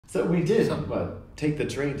So we did, take the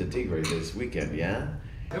train to Tigre this weekend, yeah?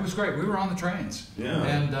 It was great. We were on the trains. Yeah.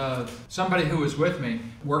 And somebody who was with me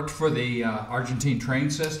worked for the Argentine train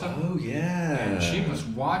system. Oh, yeah. And she was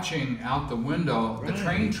watching out the window the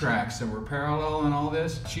train tracks that were parallel and all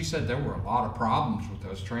this. She said there were a lot of problems with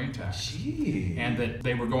those train tracks. Gee. And that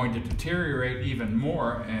they were going to deteriorate even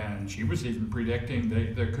more. And she was even predicting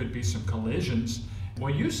that there could be some collisions. Well,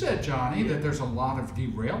 you said, Johnny, that there's a lot of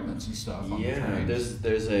derailments and stuff on the trains.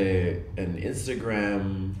 There's an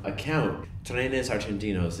Instagram account, Trenes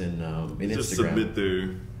Argentinos, in Instagram. Just submit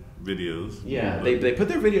their videos. Yeah, they put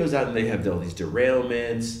their videos out and they have all these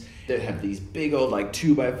derailments. They have these big old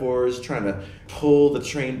 2x4s trying to pull the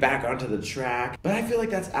train back onto the track. But I feel like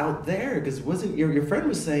that's out there because wasn't your friend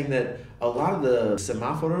was saying that a lot of the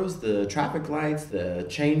semaphoros, the traffic lights, the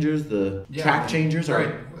changers, the track changers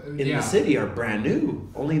are in the city are brand new.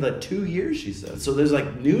 Only 2 years, she said. So there's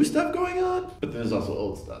new stuff going on, but there's also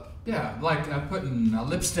old stuff. Yeah, like putting a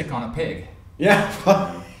lipstick on a pig. Yeah.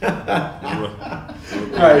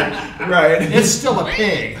 right. It's still a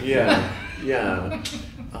pig. Yeah.